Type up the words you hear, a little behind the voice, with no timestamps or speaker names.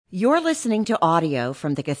You're listening to audio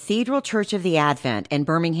from the Cathedral Church of the Advent in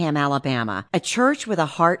Birmingham, Alabama, a church with a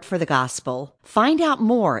heart for the gospel. Find out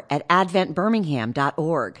more at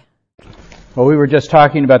adventbirmingham.org. Well, we were just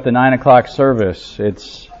talking about the 9 o'clock service.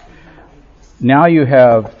 Now you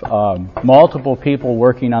have multiple people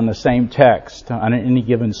working on the same text on any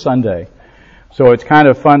given Sunday. So it's kind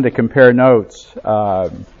of fun to compare notes.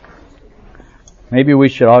 Maybe we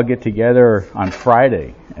should all get together on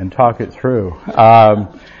Friday and talk it through.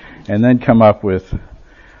 And then come up with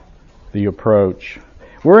the approach.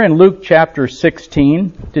 We're in Luke chapter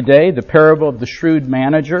 16 today, the parable of the shrewd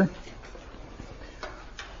manager.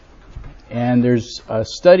 And there's a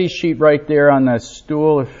study sheet right there on that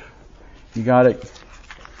stool, if you got it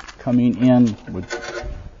coming in.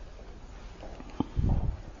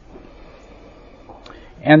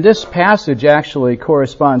 And this passage actually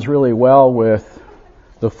corresponds really well with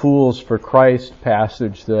the Fools for Christ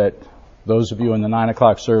passage that those of you in the 9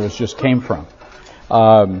 o'clock service just came from.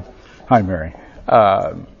 Hi, Mary.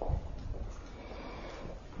 I've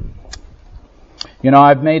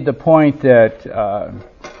made the point that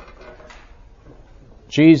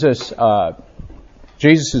Jesus'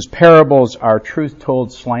 parables are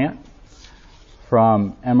truth-told slant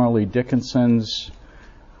from Emily Dickinson's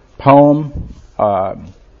poem.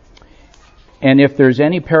 And if there's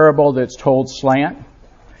any parable that's told slant,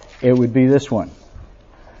 it would be this one.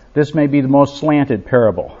 This may be the most slanted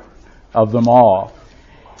parable of them all.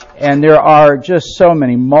 And there are just so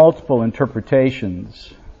many multiple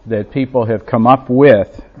interpretations that people have come up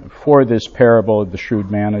with for this parable of the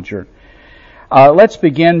shrewd manager. Let's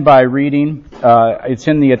begin by reading. It's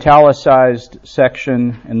in the italicized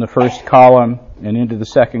section in the first column and into the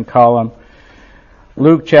second column.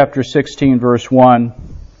 Luke chapter 16, verse 1,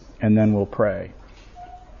 and then we'll pray.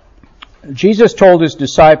 Jesus told his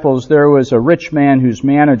disciples there was a rich man whose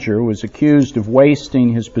manager was accused of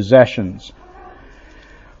wasting his possessions.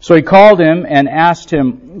 So he called him and asked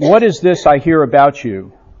him, "What is this I hear about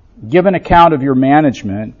you? Give an account of your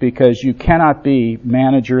management, because you cannot be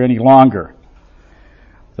manager any longer."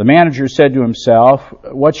 The manager said to himself,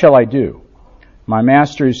 "What shall I do? My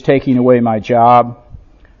master is taking away my job.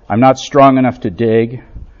 I'm not strong enough to dig,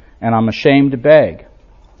 and I'm ashamed to beg.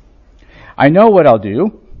 I know what I'll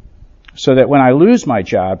do, so that when I lose my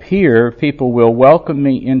job here, people will welcome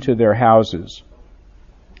me into their houses."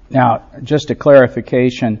 Now, just a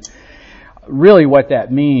clarification, really what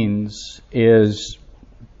that means is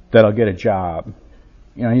that I'll get a job.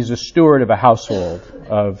 He's a steward of a household,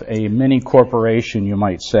 of a mini corporation, you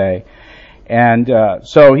might say. And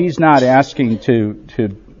so he's not asking to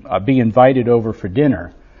be invited over for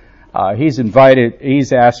dinner. He's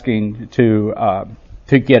asking to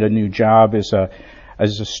get a new job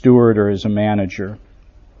as a steward or as a manager.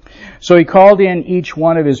 So he called in each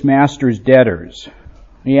one of his master's debtors.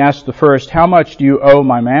 He asked the first, "How much do you owe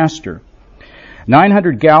my master?"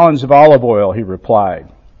 900 gallons of olive oil, he replied.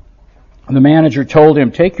 The manager told him,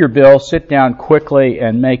 "Take your bill, sit down quickly,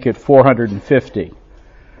 and make it 450.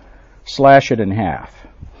 Slash it in half."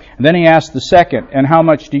 And then he asked the second, "And how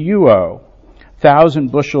much do you owe?"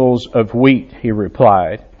 1,000 bushels of wheat, he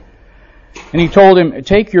replied. And he told him,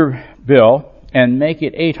 "Take your bill and make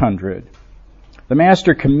it 800. The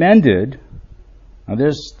master commended, now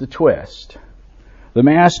this is the twist, the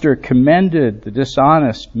master commended the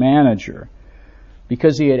dishonest manager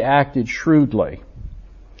because he had acted shrewdly.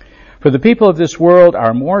 For the people of this world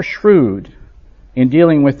are more shrewd in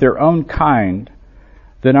dealing with their own kind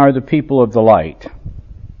than are the people of the light.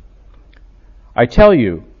 I tell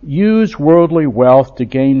you, use worldly wealth to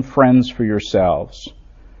gain friends for yourselves,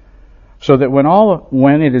 so that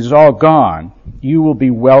when it is all gone, you will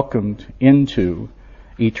be welcomed into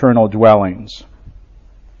eternal dwellings."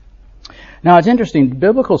 Now it's interesting,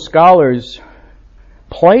 biblical scholars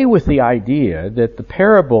play with the idea that the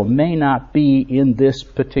parable may not be in this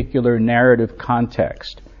particular narrative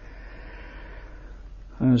context.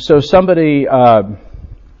 So somebody,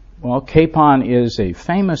 Capon is a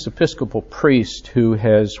famous Episcopal priest who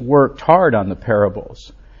has worked hard on the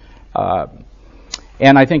parables.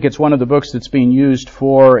 And I think it's one of the books that's being used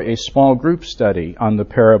for a small group study on the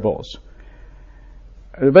parables.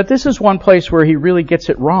 But this is one place where he really gets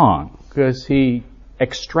it wrong, because he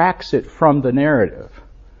extracts it from the narrative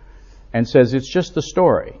and says it's just the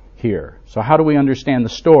story here. So how do we understand the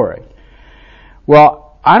story?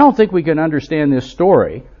 Well, I don't think we can understand this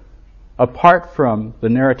story apart from the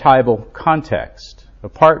narratival context,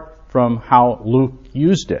 apart from how Luke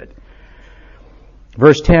used it.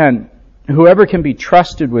 Verse 10, "Whoever can be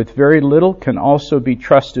trusted with very little can also be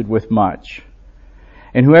trusted with much.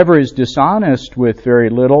 And whoever is dishonest with very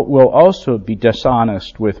little will also be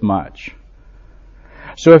dishonest with much.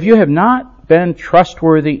 So if you have not been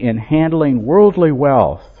trustworthy in handling worldly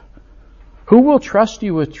wealth, who will trust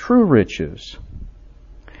you with true riches?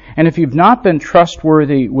 And if you've not been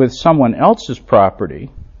trustworthy with someone else's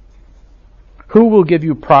property, who will give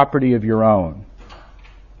you property of your own?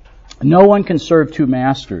 No one can serve two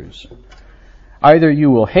masters. Either you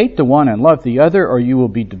will hate the one and love the other, or you will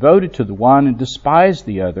be devoted to the one and despise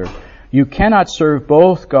the other. You cannot serve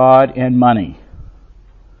both God and money.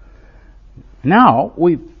 Now,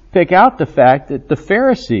 we pick out the fact that the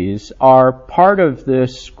Pharisees are part of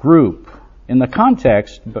this group. In the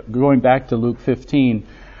context, but going back to Luke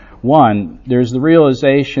 15:1, there's the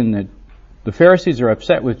realization that the Pharisees are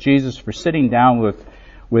upset with Jesus for sitting down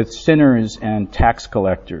with sinners and tax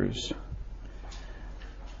collectors.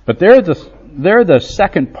 But they're the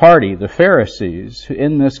second party, the Pharisees,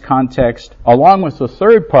 in this context, along with the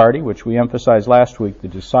third party, which we emphasized last week, the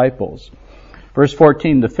disciples. Verse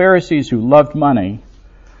 14, the Pharisees who loved money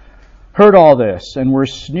heard all this and were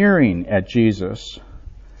sneering at Jesus.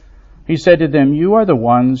 He said to them, you are the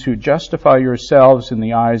ones who justify yourselves in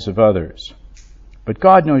the eyes of others, but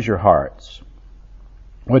God knows your hearts.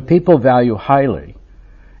 What people value highly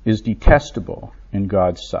is detestable in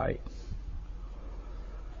God's sight.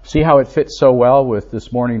 See how it fits so well with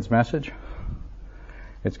this morning's message?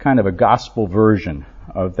 It's kind of a gospel version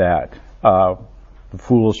of that, the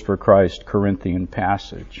Fools for Christ Corinthian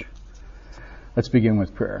passage. Let's begin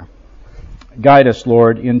with prayer. Guide us,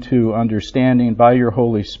 Lord, into understanding by your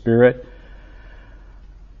Holy Spirit,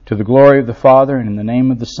 to the glory of the Father and in the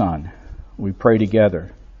name of the Son. We pray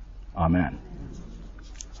together. Amen.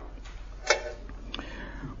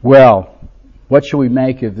 Well, what should we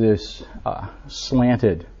make of this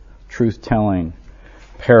slanted truth-telling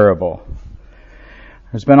parable?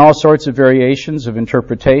 There's been all sorts of variations of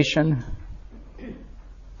interpretation.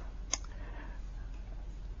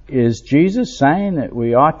 Is Jesus saying that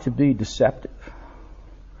we ought to be deceptive?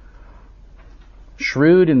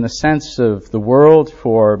 Shrewd in the sense of the world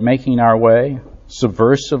for making our way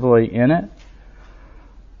subversively in it?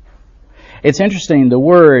 It's interesting, the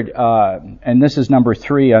word, and this is number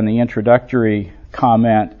 3 on the introductory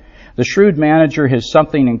comment, the shrewd manager has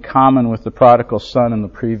something in common with the prodigal son in the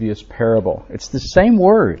previous parable. It's the same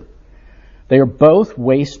word. They are both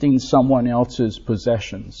wasting someone else's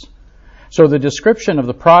possessions. So the description of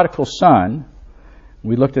the prodigal son,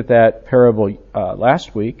 we looked at that parable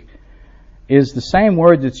last week, is the same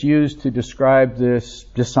word that's used to describe this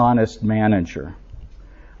dishonest manager.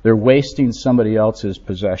 They're wasting somebody else's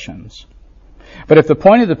possessions. But if the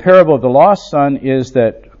point of the parable of the lost son is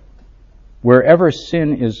that wherever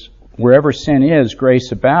sin is,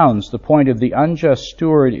 grace abounds, the point of the unjust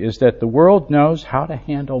steward is that the world knows how to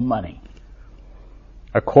handle money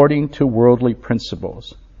according to worldly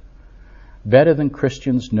principles, better than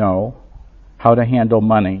Christians know how to handle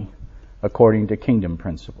money according to kingdom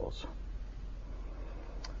principles.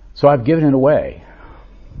 So I've given it away.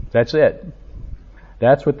 That's it.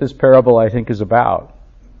 That's what this parable, I think, is about.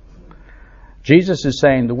 Jesus is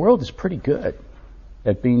saying the world is pretty good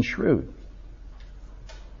at being shrewd.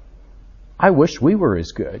 I wish we were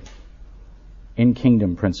as good in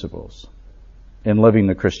kingdom principles, in living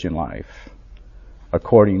the Christian life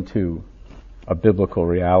according to a biblical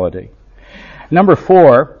reality. Number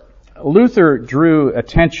 4, Luther drew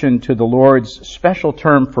attention to the Lord's special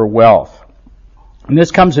term for wealth. And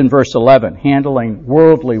this comes in verse 11, handling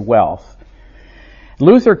worldly wealth.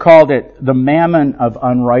 Luther called it the mammon of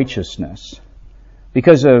unrighteousness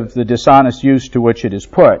because of the dishonest use to which it is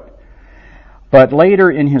put. But later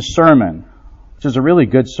in his sermon, which is a really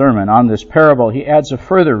good sermon on this parable, he adds a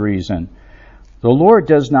further reason. The Lord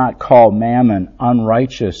does not call mammon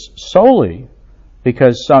unrighteous solely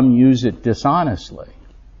because some use it dishonestly.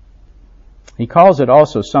 He calls it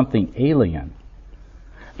also something alien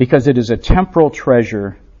because it is a temporal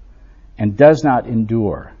treasure and does not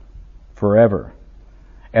endure forever,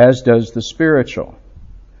 as does the spiritual.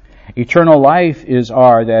 Eternal life is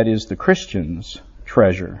the Christian's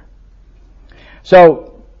treasure.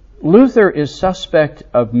 So, Luther is suspect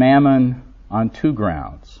of mammon on 2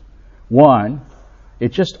 grounds. 1,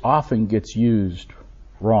 it just often gets used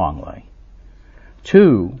wrongly.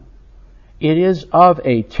 2, it is of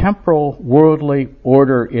a temporal worldly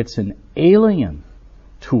order. It's an alien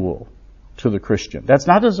tool to the Christian. That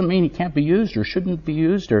doesn't mean it can't be used or shouldn't be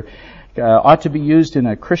used or ought to be used in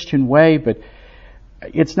a Christian way, but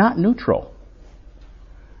it's not neutral.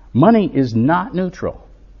 Money is not neutral.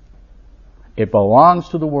 It belongs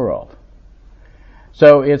to the world.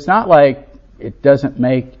 So it's not like it doesn't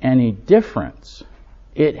make any difference.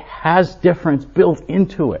 It has difference built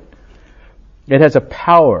into it. It has a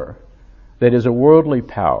power that is a worldly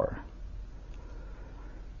power.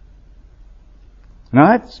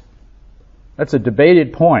 Now that's a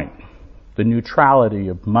debated point, the neutrality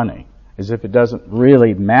of money, as if it doesn't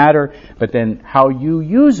really matter, but then how you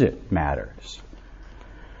use it matters.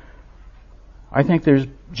 I think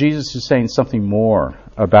Jesus is saying something more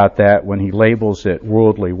about that when he labels it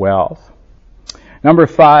worldly wealth. Number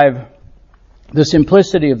 5, the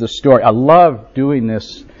simplicity of the story. I love doing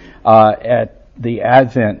this at the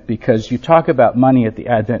Advent because you talk about money at the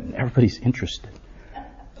Advent and everybody's interested.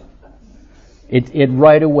 It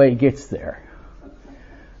right away gets there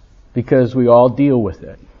because we all deal with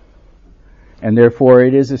it. And therefore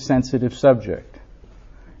it is a sensitive subject.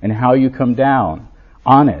 And how you come down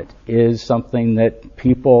on it is something that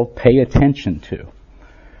people pay attention to.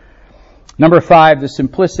 Number 5, the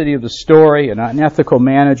simplicity of the story. An unethical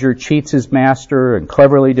manager cheats his master and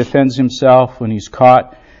cleverly defends himself when he's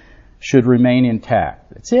caught should remain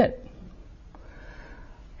intact. That's it.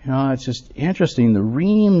 It's just interesting, the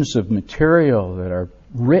reams of material that are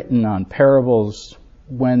written on parables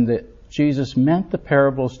when Jesus meant the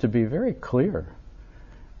parables to be very clear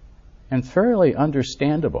and fairly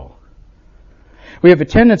understandable. We have a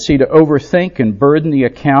tendency to overthink and burden the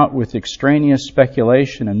account with extraneous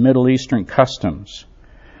speculation and Middle Eastern customs.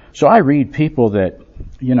 So I read people that,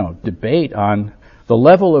 debate on the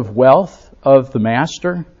level of wealth of the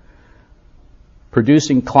master,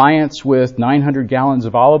 producing clients with 900 gallons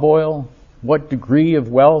of olive oil. What degree of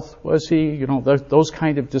wealth was he? Those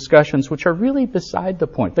kind of discussions, which are really beside the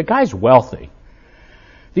point. The guy's wealthy.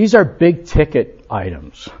 These are big ticket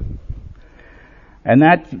items. And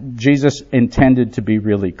that Jesus intended to be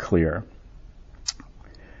really clear.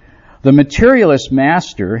 The materialist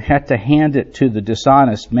master had to hand it to the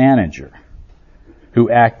dishonest manager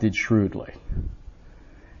who acted shrewdly.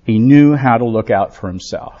 He knew how to look out for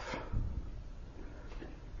himself.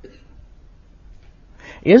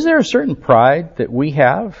 Is there a certain pride that we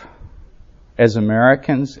have as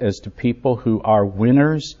Americans as to people who are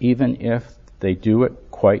winners, even if they do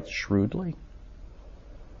it quite shrewdly?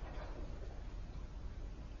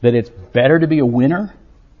 That it's better to be a winner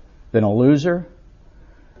than a loser,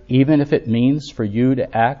 even if it means for you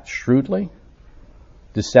to act shrewdly,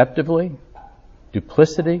 deceptively,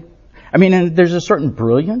 duplicity? And there's a certain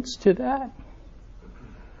brilliance to that.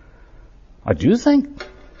 I do think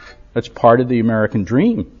that's part of the American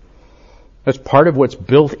dream. That's part of what's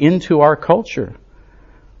built into our culture.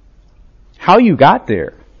 How you got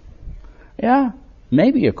there,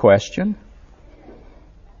 maybe a question.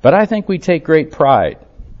 But I think we take great pride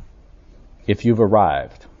if you've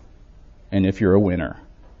arrived and if you're a winner.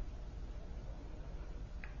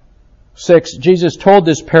 6, Jesus told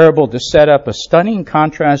this parable to set up a stunning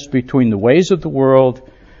contrast between the ways of the world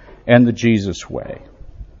and the Jesus way.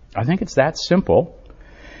 I think it's that simple.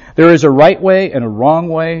 There is a right way and a wrong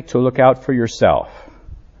way to look out for yourself.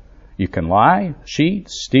 You can lie, cheat,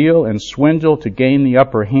 steal, and swindle to gain the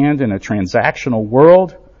upper hand in a transactional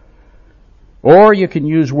world, or you can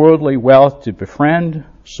use worldly wealth to befriend,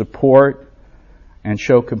 support, and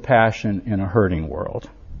show compassion in a hurting world.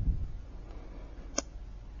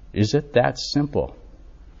 Is it that simple?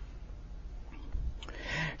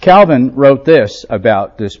 Calvin wrote this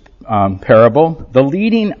about this parable. The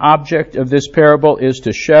leading object of this parable is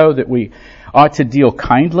to show that we ought to deal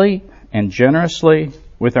kindly and generously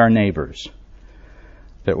with our neighbors.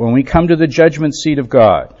 That when we come to the judgment seat of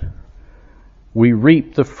God, we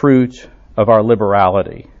reap the fruit of our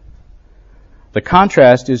liberality. The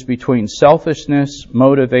contrast is between selfishness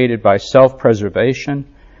motivated by self-preservation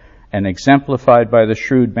and exemplified by the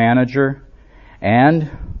shrewd manager, and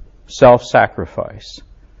self-sacrifice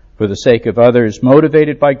for the sake of others,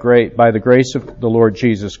 motivated by the grace of the Lord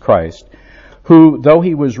Jesus Christ, who, though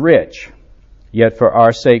he was rich, yet for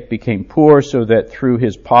our sake became poor, so that through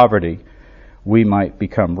his poverty we might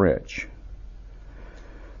become rich.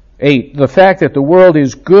 8, the fact that the world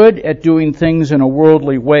is good at doing things in a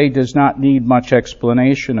worldly way does not need much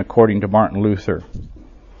explanation, according to Martin Luther.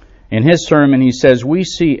 In his sermon, he says, we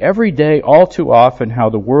see every day all too often how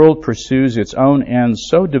the world pursues its own ends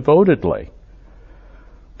so devotedly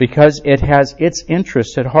because it has its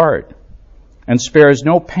interests at heart and spares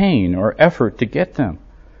no pain or effort to get them.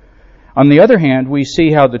 On the other hand, we see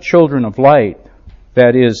how the children of light,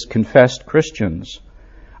 that is, confessed Christians,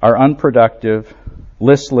 are unproductive,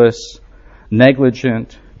 listless,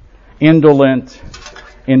 negligent, indolent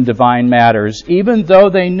in divine matters, even though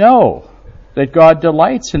they know that God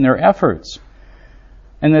delights in their efforts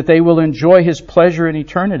and that they will enjoy his pleasure in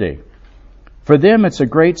eternity. For them, it's a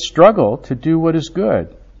great struggle to do what is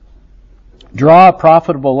good. Draw a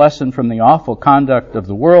profitable lesson from the awful conduct of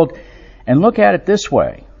the world and look at it this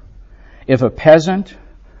way. If a peasant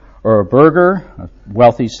or a burgher, a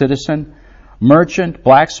wealthy citizen, merchant,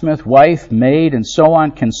 blacksmith, wife, maid, and so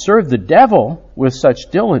on can serve the devil with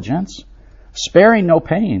such diligence, sparing no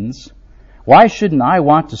pains, why shouldn't I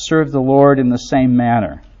want to serve the Lord in the same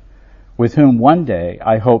manner, with whom one day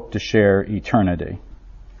I hope to share eternity?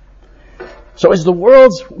 So is the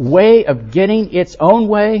world's way of getting its own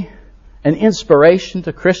way an inspiration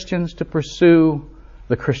to Christians to pursue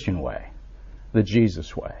the Christian way, the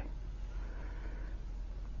Jesus way?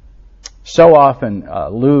 So often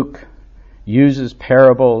Luke uses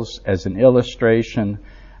parables as an illustration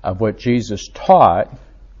of what Jesus taught,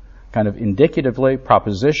 kind of indicatively,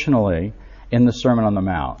 propositionally, in the Sermon on the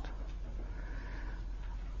Mount.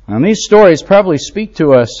 And these stories probably speak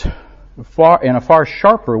to us in a far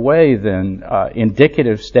sharper way than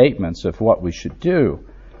indicative statements of what we should do.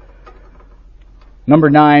 Number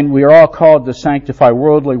 9, we are all called to sanctify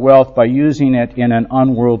worldly wealth by using it in an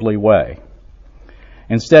unworldly way.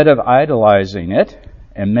 Instead of idolizing it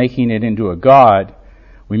and making it into a god,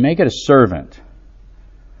 we make it a servant.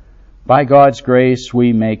 By God's grace,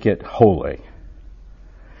 we make it holy.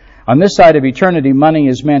 On this side of eternity, money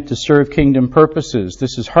is meant to serve kingdom purposes.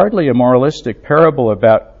 This is hardly a moralistic parable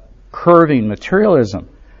about curbing materialism.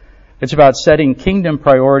 It's about setting kingdom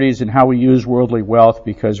priorities in how we use worldly wealth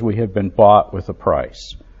because we have been bought with a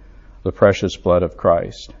price, the precious blood of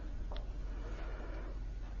Christ.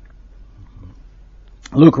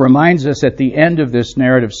 Luke reminds us at the end of this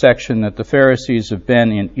narrative section that the Pharisees have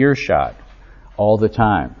been in earshot all the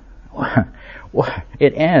time.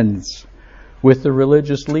 It ends with the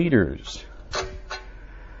religious leaders.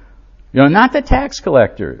 Not the tax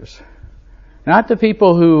collectors, not the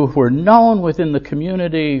people who were known within the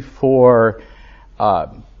community for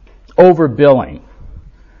overbilling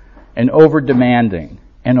and overdemanding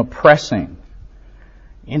and oppressing.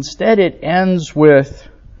 Instead, it ends with,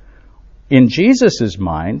 in Jesus'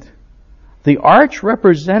 mind, the arch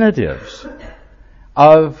representatives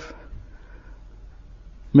of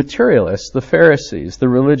materialists, the Pharisees, the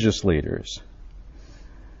religious leaders.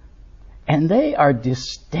 And they are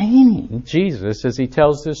disdaining Jesus as he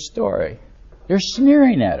tells this story. They're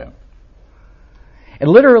sneering at him. And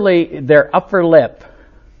literally, their upper lip,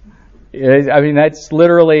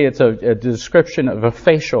 it's a description of a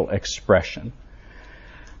facial expression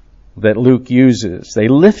that Luke uses. They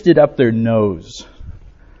lifted up their noses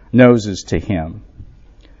to him.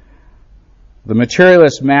 The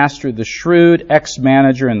materialist master, the shrewd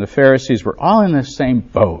ex-manager, and the Pharisees were all in the same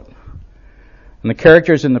boat. And the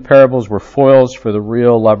characters in the parables were foils for the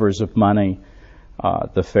real lovers of money,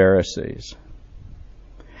 the Pharisees.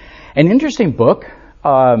 An interesting book,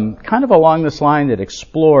 kind of along this line that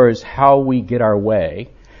explores how we get our way,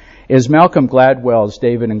 is Malcolm Gladwell's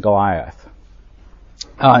David and Goliath.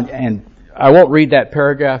 And I won't read that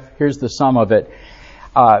paragraph. Here's the sum of it.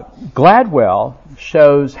 Gladwell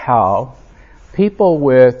shows how people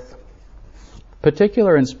with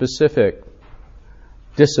particular and specific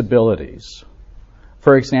disabilities,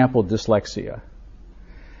 for example, dyslexia,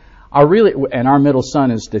 are really, and our middle son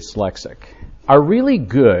is dyslexic, are really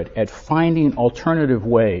good at finding alternative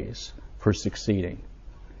ways for succeeding.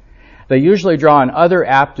 They usually draw on other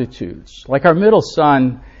aptitudes. Like our middle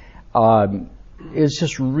son is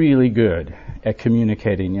just really good at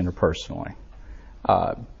communicating interpersonally.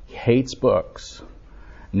 He hates books,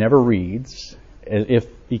 never reads, if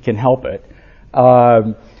he can help it.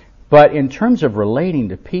 But in terms of relating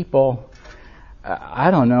to people, I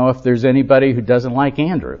don't know if there's anybody who doesn't like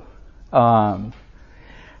Andrew. And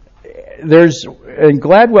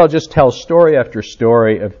Gladwell just tells story after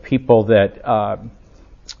story of people that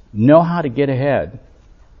know how to get ahead,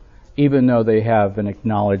 even though they have an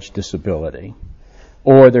acknowledged disability.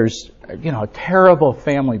 Or there's, a terrible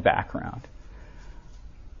family background.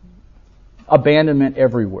 Abandonment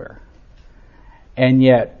everywhere. And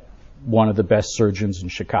yet, one of the best surgeons in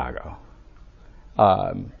Chicago.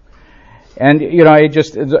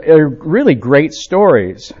 Really great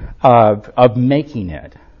stories of making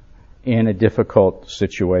it in a difficult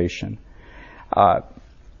situation.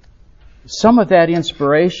 Some of that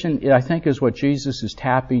inspiration, I think, is what Jesus is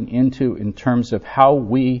tapping into in terms of how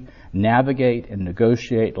we navigate and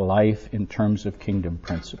negotiate life in terms of kingdom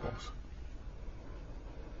principles.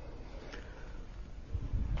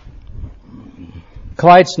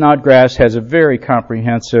 Clyde Snodgrass has a very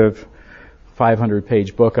comprehensive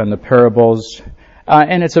 500-page book on the parables,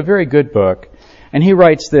 and it's a very good book. And he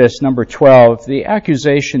writes this, number 12, "The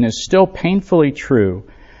accusation is still painfully true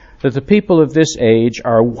that the people of this age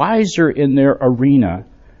are wiser in their arena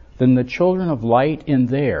than the children of light in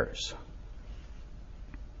theirs."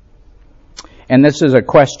 And this is a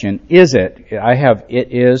question. Is it?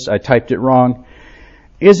 I typed it wrong.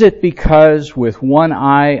 Is it because with one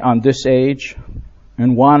eye on this age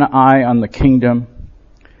and one eye on the kingdom,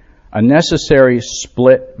 a necessary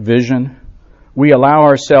split vision, we allow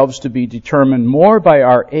ourselves to be determined more by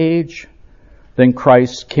our age than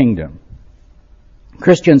Christ's kingdom?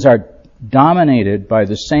 Christians are dominated by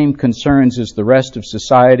the same concerns as the rest of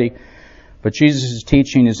society, but Jesus'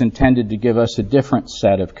 teaching is intended to give us a different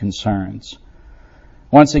set of concerns.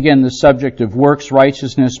 Once again, the subject of works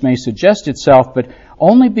righteousness may suggest itself, but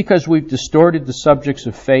only because we've distorted the subjects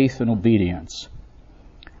of faith and obedience.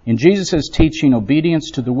 In Jesus' teaching,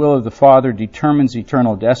 obedience to the will of the Father determines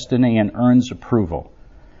eternal destiny and earns approval.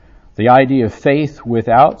 The idea of faith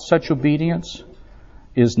without such obedience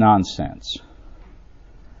is nonsense.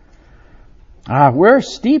 We're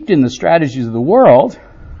steeped in the strategies of the world.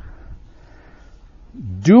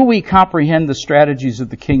 Do we comprehend the strategies of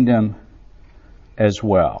the kingdom as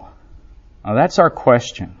well? Now, that's our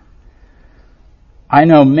question. I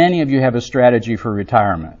know many of you have a strategy for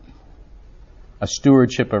retirement, a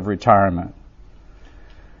stewardship of retirement.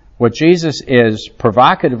 What Jesus is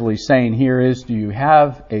provocatively saying here is, do you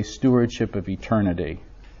have a stewardship of eternity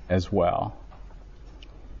as well?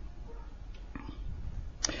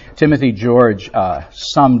 Timothy George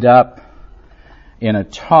summed up in a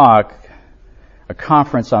talk a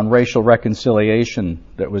conference on racial reconciliation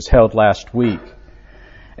that was held last week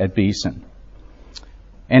at Beeson.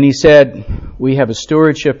 And he said, we have a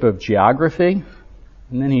stewardship of geography,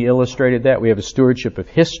 and then he illustrated that. We have a stewardship of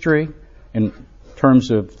history in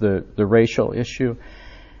terms of the racial issue,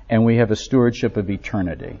 and we have a stewardship of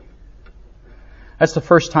eternity. That's the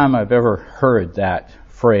first time I've ever heard that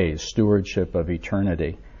phrase, stewardship of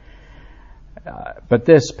eternity. But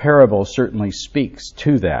this parable certainly speaks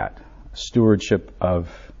to that, stewardship of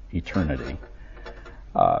eternity.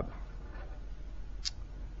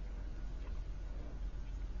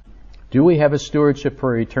 Do we have a stewardship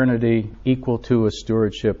for eternity equal to a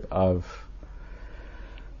stewardship of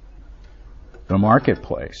the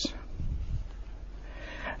marketplace?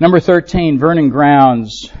 Number 13, Vernon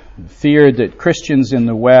Grounds feared that Christians in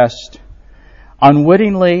the West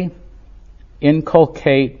unwittingly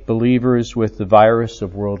inculcate believers with the virus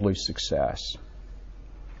of worldly success.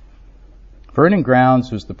 Vernon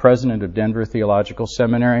Grounds was the president of Denver Theological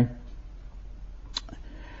Seminary,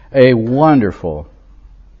 a wonderful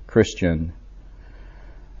Christian,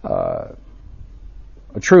 a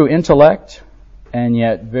true intellect, and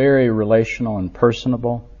yet very relational and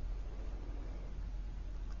personable.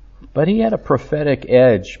 But he had a prophetic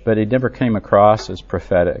edge, but he never came across as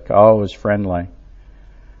prophetic, always friendly.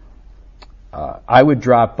 I would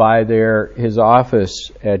drop by his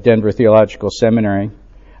office at Denver Theological Seminary,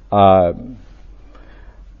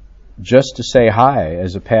 just to say hi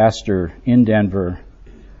as a pastor in Denver.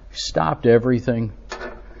 He stopped everything,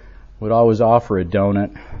 would always offer a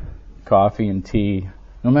donut, coffee and tea,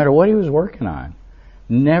 no matter what he was working on.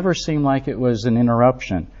 Never seemed like it was an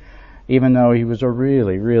interruption, even though he was a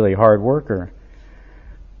really, really hard worker.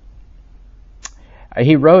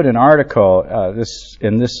 He wrote an article,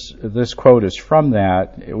 this quote is from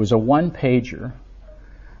that. It was a one-pager.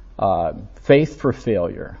 Faith for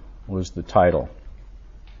Failure was the title.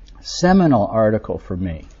 Seminal article for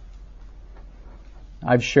me.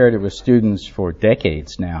 I've shared it with students for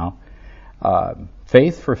decades now.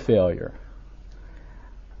 Faith for Failure.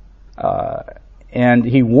 And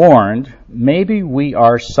he warned, maybe we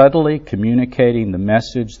are subtly communicating the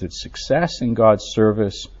message that success in God's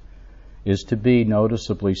service is to be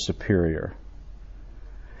noticeably superior.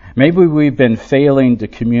 Maybe we've been failing to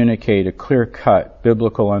communicate a clear-cut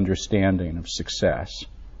biblical understanding of success.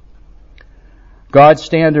 God's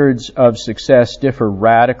standards of success differ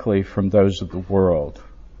radically from those of the world,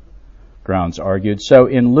 Grounds argued. So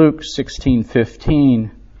in Luke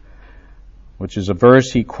 16:15, which is a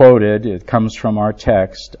verse he quoted, it comes from our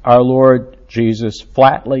text, our Lord Jesus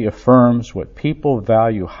flatly affirms what people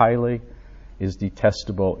value highly is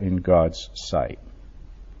detestable in God's sight.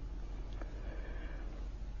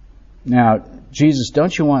 Now, Jesus,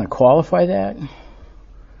 don't you want to qualify that?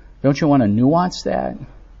 Don't you want to nuance that?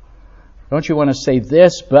 Don't you want to say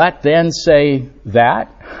this, but then say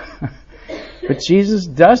that? But Jesus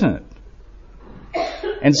doesn't.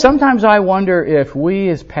 And sometimes I wonder if we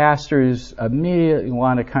as pastors immediately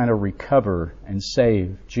want to kind of recover and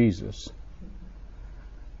save Jesus.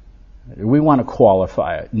 We want to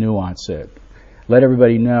qualify it, nuance it, let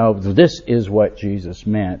everybody know this is what Jesus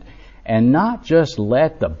meant, and not just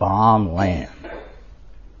let the bomb land.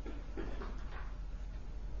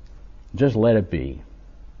 Just let it be.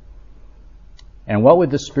 And what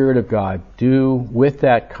would the Spirit of God do with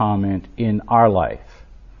that comment in our life?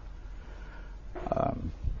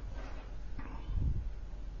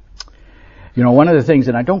 You know, one of the things,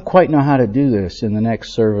 and I don't quite know how to do this in the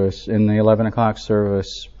next service, in the 11 o'clock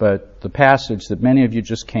service, but the passage that many of you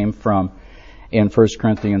just came from in 1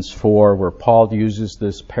 Corinthians 4, where Paul uses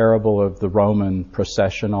this parable of the Roman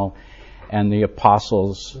processional, and the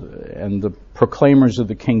apostles and the proclaimers of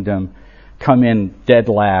the kingdom come in dead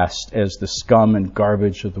last as the scum and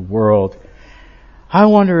garbage of the world. I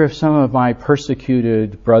wonder if some of my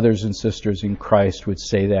persecuted brothers and sisters in Christ would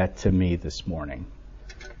say that to me this morning.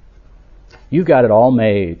 You've got it all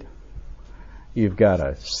made. You've got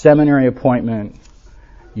a seminary appointment.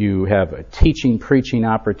 You have a teaching, preaching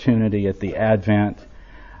opportunity at the Advent.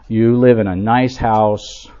 You live in a nice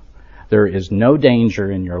house. There is no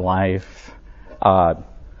danger in your life.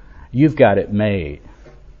 You've got it made.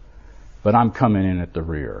 But I'm coming in at the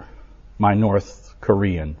rear. My North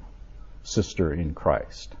Korean sister in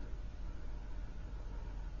Christ.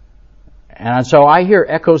 And so I hear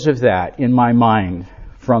echoes of that in my mind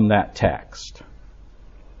from that text.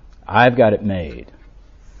 I've got it made.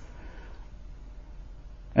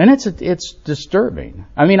 And it's disturbing.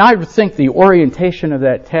 I mean, I think the orientation of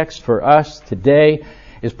that text for us today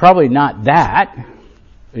is probably not that.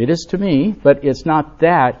 It is to me, but it's not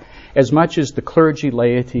that as much as the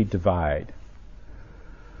clergy-laity divide.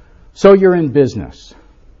 So you're in business.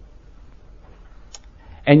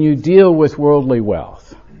 And you deal with worldly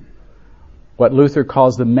wealth. What Luther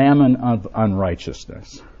calls the mammon of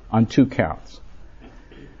unrighteousness, on 2 counts.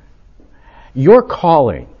 Your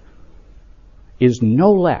calling is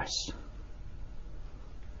no less.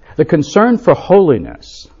 The concern for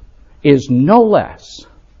holiness is no less.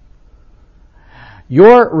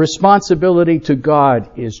 Your responsibility to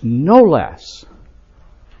God is no less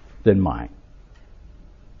than mine.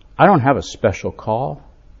 I don't have a special call.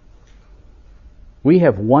 We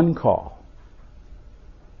have one call.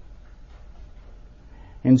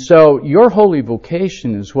 And so your holy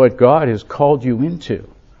vocation is what God has called you into.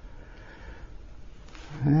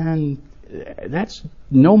 And that's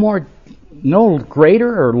no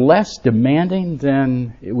greater or less demanding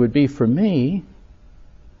than it would be for me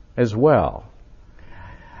as well.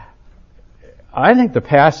 I think the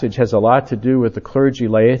passage has a lot to do with the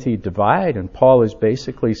clergy-laity divide, and Paul is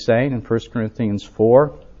basically saying in 1 Corinthians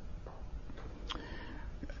 4,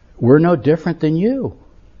 we're no different than you.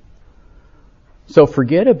 So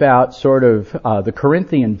forget about sort of the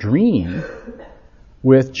Corinthian dream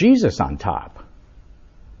with Jesus on top.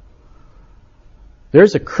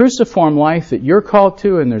 There's a cruciform life that you're called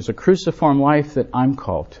to, and there's a cruciform life that I'm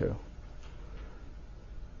called to.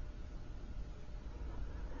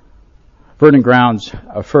 Verdant grounds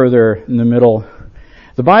further in the middle.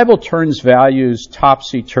 The Bible turns values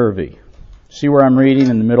topsy-turvy. See where I'm reading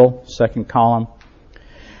in the middle, second column?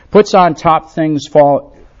 Puts on top things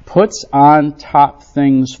fallen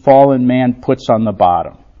man puts on the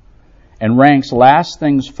bottom, and ranks last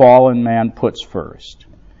things fallen man puts first.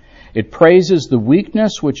 It praises the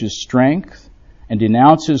weakness which is strength, and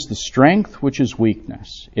denounces the strength which is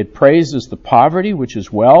weakness. It praises the poverty which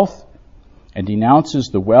is wealth, and denounces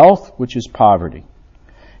the wealth which is poverty.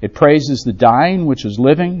 It praises the dying which is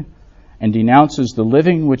living, and denounces the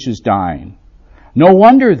living which is dying. No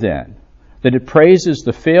wonder then that it praises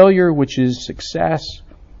the failure which is success,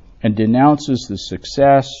 and denounces the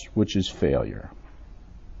success which is failure.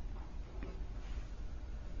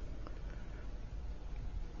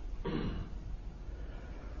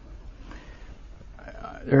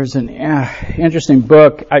 There's an interesting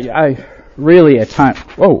book. I really at times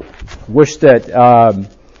wish that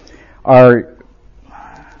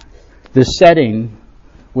the setting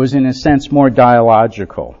was in a sense more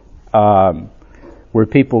dialogical, where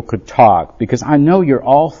people could talk, because I know you're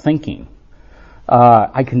all thinking.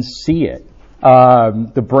 I can see it.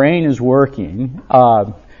 The brain is working.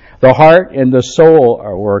 The heart and the soul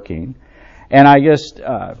are working. And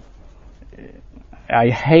I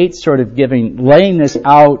hate sort of laying this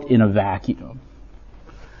out in a vacuum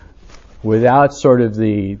without sort of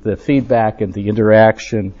the feedback and the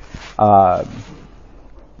interaction. But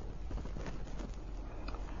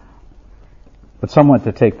somewhat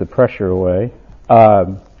to take the pressure away.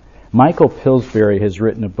 Michael Pillsbury has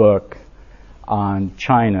written a book on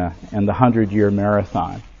China and the 100-year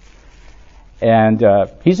marathon. And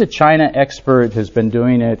he's a China expert, has been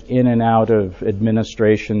doing it in and out of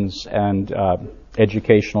administrations and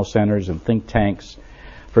educational centers and think tanks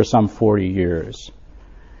for some 40 years.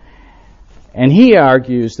 And he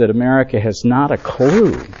argues that America has not a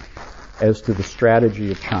clue as to the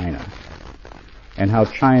strategy of China and how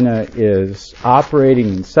China is operating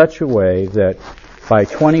in such a way that by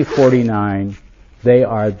 2049 they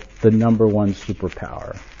are the number one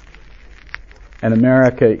superpower. And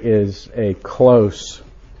America is a close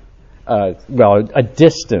a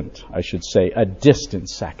distant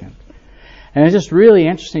second. And it's just really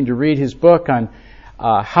interesting to read his book on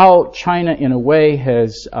how China, in a way,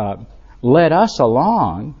 has led us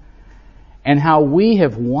along, and how we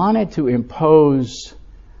have wanted to impose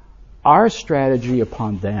our strategy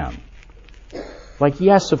upon them. Like,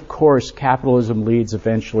 yes, of course, capitalism leads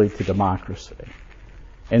eventually to democracy,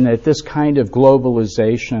 and that this kind of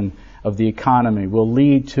globalization of the economy will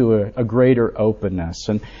lead to a greater openness,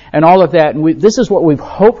 and all of that. And this is what we've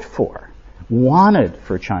hoped for, wanted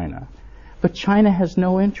for China. But China has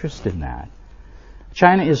no interest in that.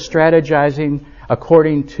 China is strategizing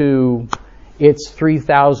according to its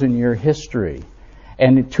 3,000-year history,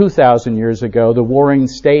 and 2,000 years ago, the Warring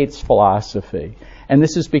States philosophy. And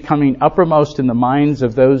this is becoming uppermost in the minds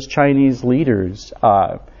of those Chinese leaders.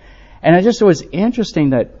 And it just was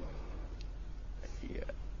interesting that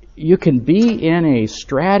you can be in a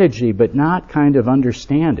strategy but not kind of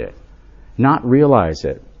understand it, not realize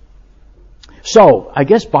it. So, I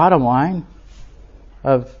guess bottom line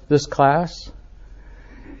of this class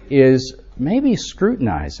is maybe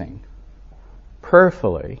scrutinizing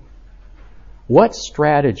prayerfully what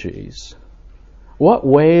strategies, what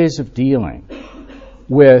ways of dealing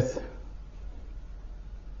with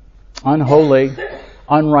unholy,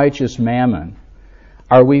 unrighteous mammon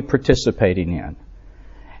are we participating in?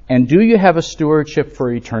 And do you have a stewardship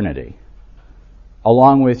for eternity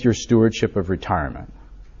along with your stewardship of retirement?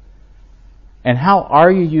 And how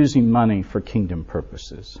are you using money for kingdom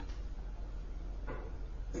purposes?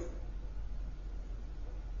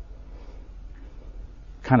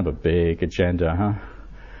 Kind of a big agenda,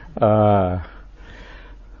 huh?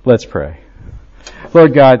 Let's pray.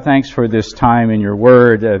 Lord God, thanks for this time in your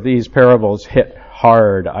word. These parables hit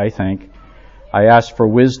hard, I think. I ask for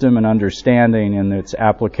wisdom and understanding in its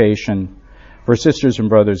application for sisters and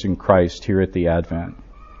brothers in Christ here at the Advent.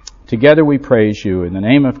 Together we praise you in the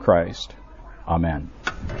name of Christ. Amen.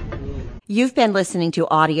 You've been listening to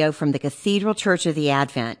audio from the Cathedral Church of the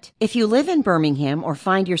Advent. If you live in Birmingham or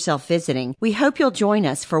find yourself visiting, we hope you'll join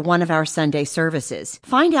us for one of our Sunday services.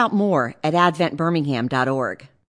 Find out more at adventbirmingham.org.